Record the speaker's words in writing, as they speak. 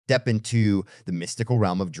step into the mystical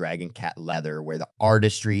realm of dragon cat leather, where the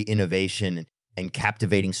artistry, innovation, and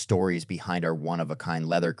captivating stories behind our one-of-a-kind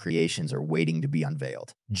leather creations are waiting to be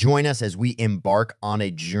unveiled. Join us as we embark on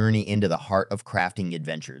a journey into the heart of crafting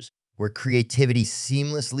adventures, where creativity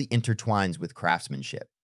seamlessly intertwines with craftsmanship.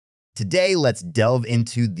 Today, let's delve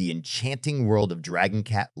into the enchanting world of dragon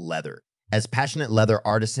cat leather. As passionate leather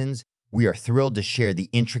artisans, we are thrilled to share the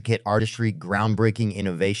intricate artistry, groundbreaking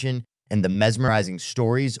innovation, and the mesmerizing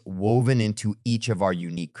stories woven into each of our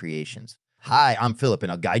unique creations. Hi, I'm Philip,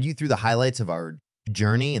 and I'll guide you through the highlights of our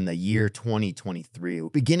journey in the year 2023,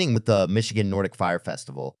 beginning with the Michigan Nordic Fire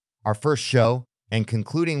Festival, our first show, and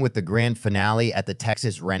concluding with the grand finale at the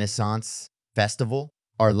Texas Renaissance Festival,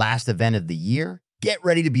 our last event of the year. Get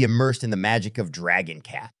ready to be immersed in the magic of dragon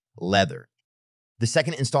cat leather. The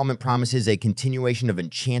second installment promises a continuation of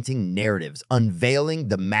enchanting narratives, unveiling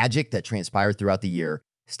the magic that transpired throughout the year.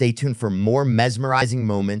 Stay tuned for more mesmerizing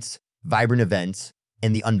moments, vibrant events,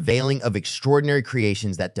 and the unveiling of extraordinary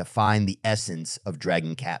creations that define the essence of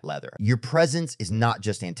dragon cat leather. Your presence is not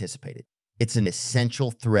just anticipated. It's an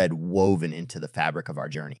essential thread woven into the fabric of our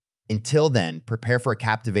journey. Until then, prepare for a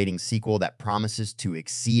captivating sequel that promises to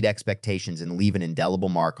exceed expectations and leave an indelible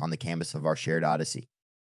mark on the canvas of our shared odyssey.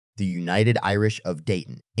 The United Irish of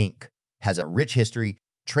Dayton, Inc. has a rich history,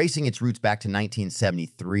 tracing its roots back to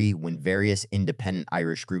 1973 when various independent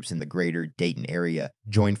Irish groups in the greater Dayton area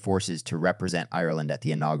joined forces to represent Ireland at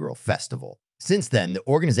the inaugural festival. Since then, the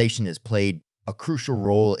organization has played a crucial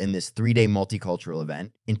role in this three-day multicultural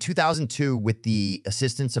event. In 2002, with the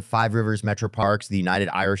assistance of Five Rivers Metro Parks, the United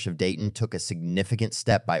Irish of Dayton took a significant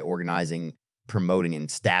step by organizing, promoting,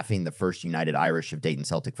 and staffing the first United Irish of Dayton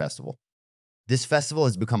Celtic Festival. This festival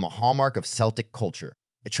has become a hallmark of Celtic culture,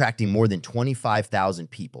 attracting more than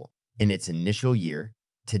 25,000 people in its initial year.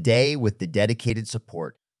 Today, with the dedicated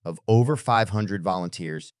support of over 500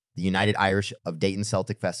 volunteers, the United Irish of Dayton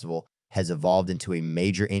Celtic Festival has evolved into a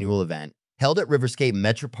major annual event. Held at Riverscape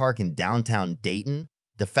Metro Park in downtown Dayton,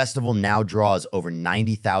 the festival now draws over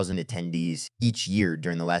 90,000 attendees each year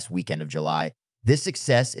during the last weekend of July. This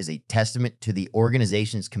success is a testament to the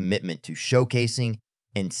organization's commitment to showcasing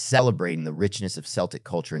and celebrating the richness of Celtic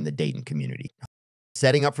culture in the Dayton community.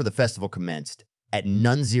 Setting up for the festival commenced at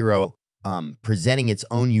Nunzero, presenting its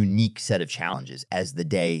own unique set of challenges as the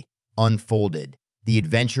day unfolded. The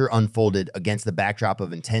adventure unfolded against the backdrop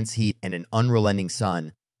of intense heat and an unrelenting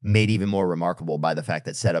sun, made even more remarkable by the fact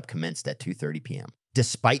that setup commenced at 2:30 p.m.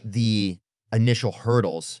 Despite the initial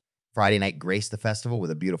hurdles, Friday night graced the festival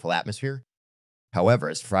with a beautiful atmosphere. However,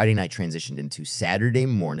 as Friday night transitioned into Saturday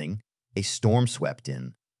morning, a storm swept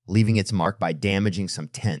in, leaving its mark by damaging some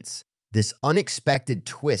tents. This unexpected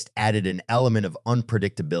twist added an element of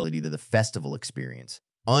unpredictability to the festival experience.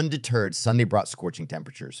 Undeterred, Sunday brought scorching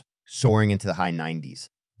temperatures, soaring into the high 90s.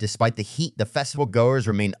 Despite the heat, the festival goers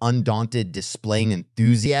remained undaunted, displaying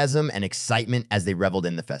enthusiasm and excitement as they reveled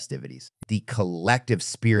in the festivities. The collective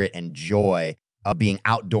spirit and joy of being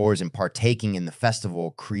outdoors and partaking in the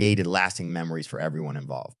festival created lasting memories for everyone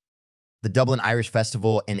involved. The Dublin Irish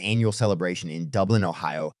Festival, an annual celebration in Dublin,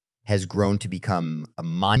 Ohio, has grown to become a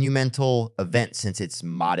monumental event since its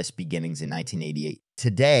modest beginnings in 1988.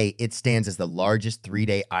 Today, it stands as the largest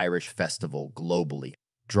three-day Irish festival globally,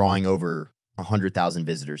 drawing over 100,000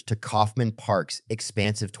 visitors to Kaufman Park's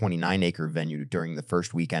expansive 29-acre venue during the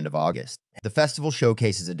first weekend of August. The festival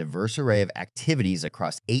showcases a diverse array of activities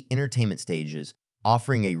across 8 entertainment stages,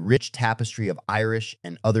 offering a rich tapestry of Irish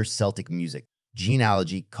and other Celtic music,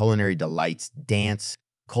 genealogy, culinary delights, dance,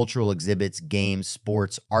 cultural exhibits, games,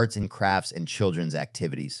 sports, arts and crafts, and children's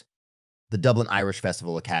activities. The Dublin Irish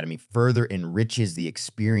Festival Academy further enriches the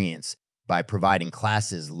experience by providing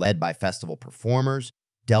classes led by festival performers,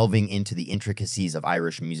 delving into the intricacies of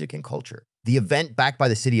Irish music and culture. The event, backed by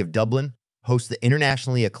the city of Dublin, hosts the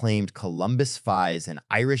internationally acclaimed Columbus Fies, an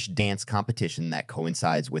Irish dance competition that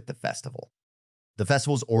coincides with the festival. The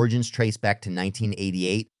festival's origins trace back to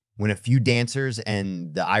 1988, when a few dancers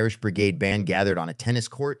and the Irish Brigade Band gathered on a tennis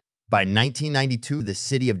court. By 1992, the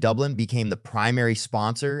city of Dublin became the primary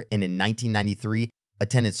sponsor, and in 1993,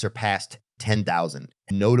 attendance surpassed 10,000.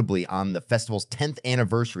 Notably, on the festival's 10th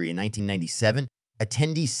anniversary in 1997,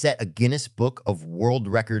 attendees set a Guinness Book of World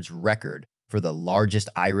Records record for the largest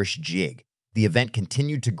Irish jig. The event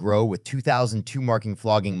continued to grow, with 2002 marking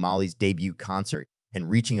Flogging Molly's debut concert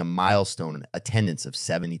and reaching a milestone attendance of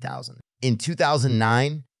 70,000. In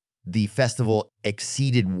 2009, the festival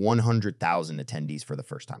exceeded 100,000 attendees for the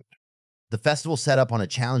first time. The festival set up on a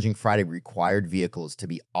challenging Friday required vehicles to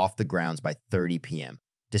be off the grounds by 30 p.m.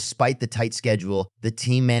 Despite the tight schedule, the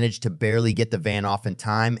team managed to barely get the van off in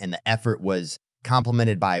time, and the effort was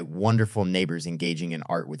complemented by wonderful neighbors engaging in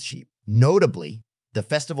art with sheep. Notably, the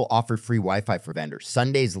festival offered free Wi-Fi for vendors.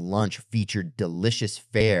 Sunday's lunch featured delicious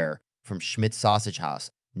fare from Schmidt's Sausage House,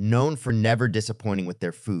 known for never disappointing with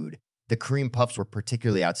their food. The cream puffs were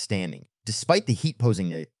particularly outstanding. Despite the heat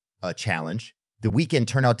posing a challenge, the weekend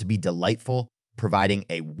turned out to be delightful, providing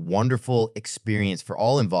a wonderful experience for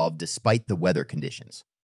all involved despite the weather conditions.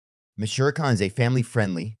 MisuraCon is a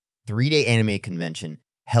family-friendly, 3-day anime convention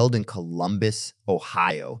held in Columbus,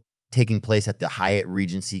 Ohio, taking place at the Hyatt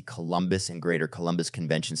Regency Columbus and Greater Columbus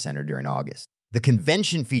Convention Center during August. The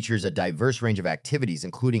convention features a diverse range of activities,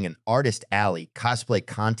 including an artist alley, cosplay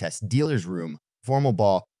contest, dealer's room, formal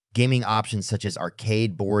ball, gaming options such as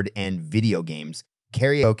arcade, board, and video games,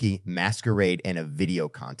 karaoke, masquerade, and a video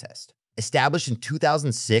contest. Established in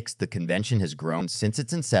 2006, the convention has grown since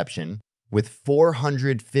its inception, with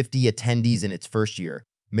 450 attendees in its first year.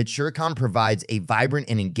 MisuraCon provides a vibrant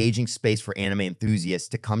and engaging space for anime enthusiasts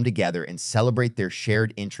to come together and celebrate their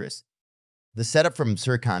shared interests. The setup for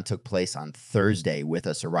MisuraCon took place on Thursday, with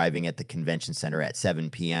us arriving at the convention center at 7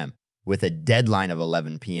 p.m. With a deadline of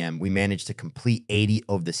 11 p.m., we managed to complete 80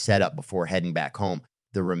 of the setup before heading back home.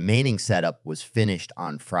 The remaining setup was finished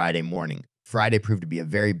on Friday morning. Friday proved to be a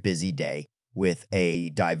very busy day, with a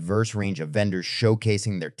diverse range of vendors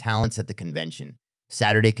showcasing their talents at the convention.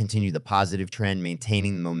 Saturday continued the positive trend,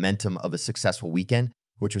 maintaining the momentum of a successful weekend,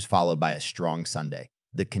 which was followed by a strong Sunday.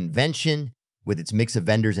 The convention, with its mix of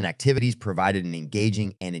vendors and activities, provided an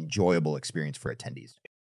engaging and enjoyable experience for attendees.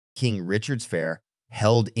 King Richard's Fair,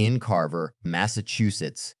 held in Carver,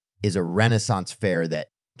 Massachusetts, is a Renaissance fair that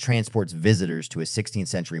transports visitors to a 16th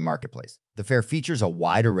century marketplace. The fair features a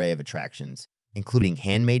wide array of attractions, including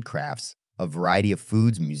handmade crafts, a variety of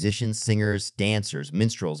foods, musicians, singers, dancers,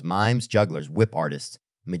 minstrels, mimes, jugglers, whip artists,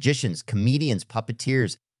 magicians, comedians,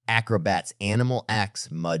 puppeteers, acrobats, animal acts,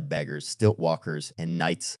 mud beggars, stilt walkers, and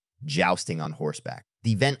knights jousting on horseback.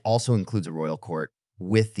 The event also includes a royal court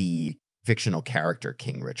with the fictional character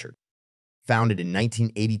King Richard. Founded in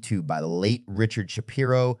 1982 by the late Richard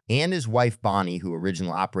Shapiro and his wife Bonnie, who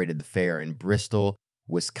originally operated the fair in Bristol,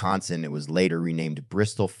 Wisconsin. It was later renamed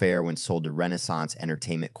Bristol Fair when sold to Renaissance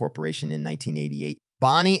Entertainment Corporation in 1988.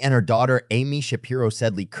 Bonnie and her daughter Amy Shapiro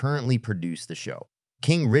Sedley currently produce the show.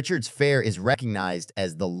 King Richard's Fair is recognized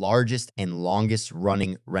as the largest and longest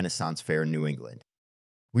running Renaissance fair in New England.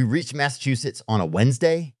 We reached Massachusetts on a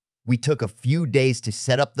Wednesday. We took a few days to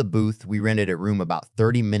set up the booth. We rented a room about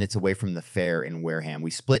 30 minutes away from the fair in Wareham.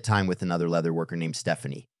 We split time with another leather worker named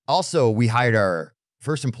Stephanie. Also, we hired our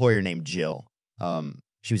first employer named Jill.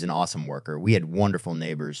 She was an awesome worker. We had wonderful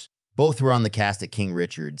neighbors. Both were on the cast at King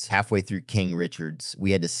Richard's. Halfway through King Richard's,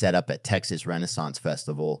 we had to set up at Texas Renaissance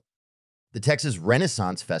Festival. The Texas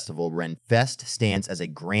Renaissance Festival Renfest stands as a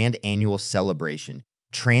grand annual celebration,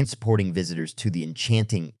 transporting visitors to the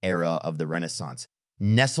enchanting era of the Renaissance.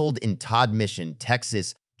 Nestled in Todd Mission,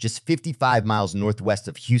 Texas, just 55 miles northwest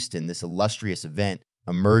of Houston, this illustrious event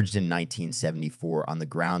emerged in 1974 on the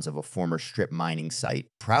grounds of a former strip mining site,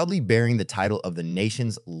 proudly bearing the title of the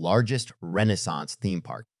nation's largest Renaissance theme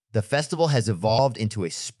park. The festival has evolved into a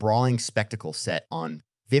sprawling spectacle set on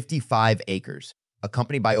 55 acres,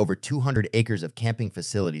 accompanied by over 200 acres of camping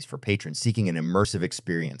facilities for patrons seeking an immersive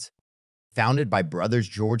experience. Founded by brothers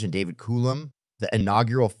George and David Coulomb, the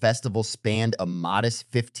inaugural festival spanned a modest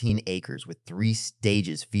 15 acres with 3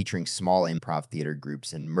 stages featuring small improv theater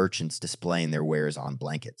groups and merchants displaying their wares on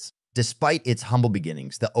blankets. Despite its humble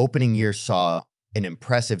beginnings, the opening year saw an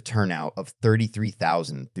impressive turnout of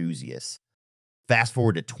 33,000 enthusiasts. Fast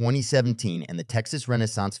forward to 2017, and the Texas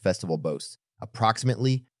Renaissance Festival boasts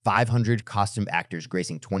approximately 500 costume actors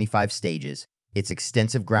gracing 25 stages, its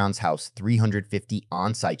extensive grounds house 350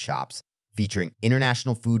 on-site shops featuring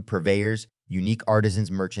international food purveyors, unique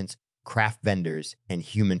artisans, merchants, craft vendors, and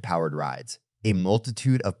human-powered rides. A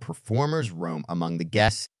multitude of performers roam among the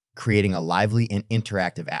guests, creating a lively and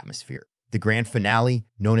interactive atmosphere. The grand finale,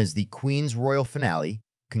 known as the Queen's Royal Finale,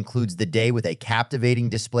 concludes the day with a captivating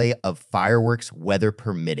display of fireworks, weather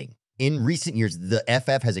permitting. In recent years, the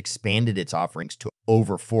FF has expanded its offerings to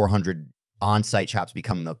over 400 on-site shops,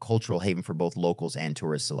 becoming a cultural haven for both locals and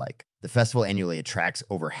tourists alike. The festival annually attracts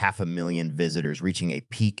over 500,000 visitors, reaching a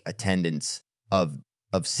peak attendance of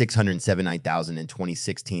 679,000 in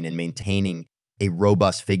 2016 and maintaining a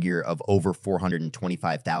robust figure of over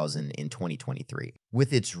 425,000 in 2023.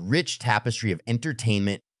 With its rich tapestry of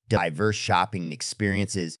entertainment, diverse shopping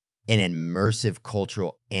experiences, and immersive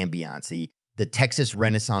cultural ambiance, the Texas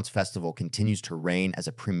Renaissance Festival continues to reign as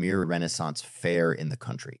a premier Renaissance fair in the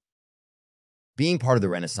country. Being part of the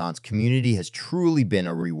Renaissance community has truly been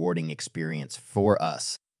a rewarding experience for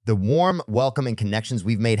us. The warm welcome and connections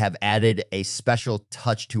we've made have added a special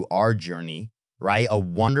touch to our journey, right? A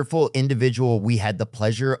wonderful individual we had the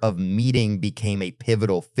pleasure of meeting became a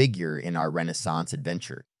pivotal figure in our Renaissance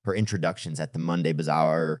adventure. Her introductions at the Monday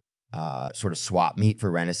Bazaar sort of swap meet for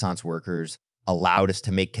Renaissance workers allowed us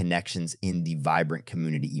to make connections in the vibrant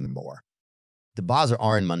community even more. The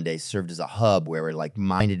Bazaar and Mondays served as a hub where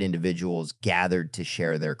like-minded individuals gathered to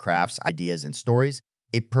share their crafts, ideas, and stories.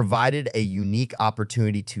 It provided a unique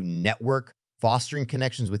opportunity to network, fostering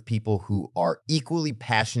connections with people who are equally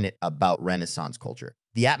passionate about Renaissance culture.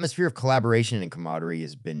 The atmosphere of collaboration and camaraderie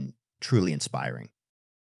has been truly inspiring.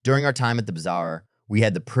 During our time at the Bazaar, we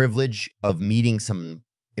had the privilege of meeting some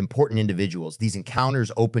important individuals. These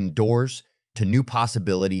encounters opened doors to new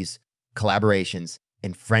possibilities, collaborations,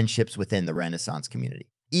 and friendships within the Renaissance community.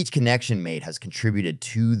 Each connection made has contributed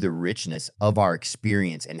to the richness of our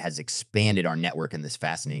experience and has expanded our network in this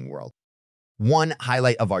fascinating world. One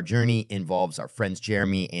highlight of our journey involves our friends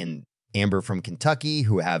Jeremy and Amber from Kentucky,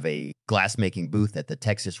 who have a glassmaking booth at the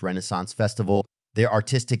Texas Renaissance Festival. Their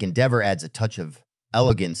artistic endeavor adds a touch of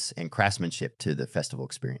elegance and craftsmanship to the festival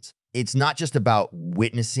experience. It's not just about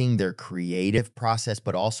witnessing their creative process,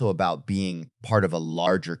 but also about being part of a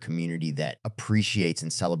larger community that appreciates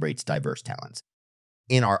and celebrates diverse talents.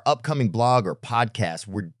 In our upcoming blog or podcast,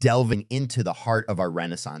 we're delving into the heart of our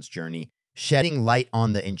Renaissance journey, shedding light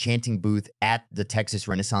on the enchanting booth at the Texas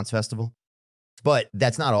Renaissance Festival. But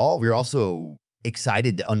that's not all. We're also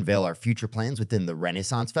excited to unveil our future plans within the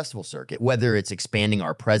Renaissance Festival circuit, whether it's expanding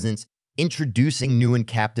our presence, introducing new and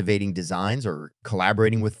captivating designs, or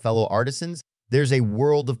collaborating with fellow artisans. There's a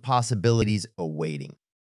world of possibilities awaiting.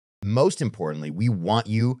 Most importantly, we want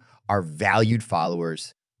you, our valued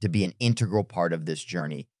followers, to be an integral part of this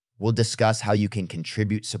journey. We'll discuss how you can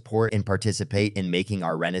contribute, support, and participate in making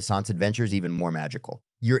our Renaissance adventures even more magical.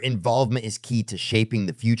 Your involvement is key to shaping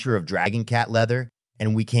the future of Dragon Cat leather,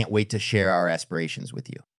 and we can't wait to share our aspirations with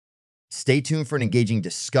you. Stay tuned for an engaging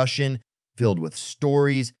discussion filled with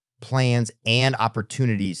stories, plans, and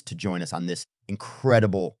opportunities to join us on this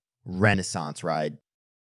incredible Renaissance ride.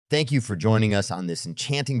 Thank you for joining us on this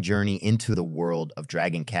enchanting journey into the world of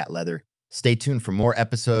Dragon Cat leather. Stay tuned for more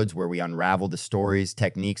episodes where we unravel the stories,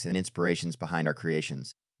 techniques, and inspirations behind our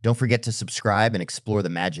creations. Don't forget to subscribe and explore the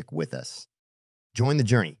magic with us. Join the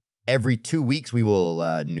journey. Every 2 weeks, we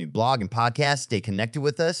will new blog and podcast. Stay connected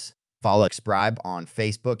with us. Follow, subscribe on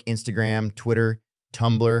Facebook, Instagram, Twitter,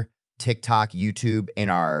 Tumblr, TikTok, YouTube, and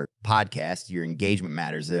our podcast. Your engagement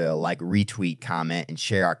matters. Like, retweet, comment, and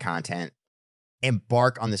share our content.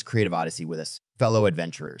 Embark on this creative odyssey with us, fellow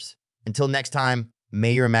adventurers. Until next time,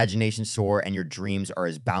 may your imagination soar and your dreams are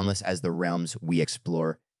as boundless as the realms we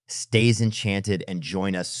explore. Stay enchanted and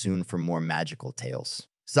join us soon for more magical tales.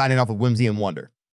 Signing off with whimsy and wonder.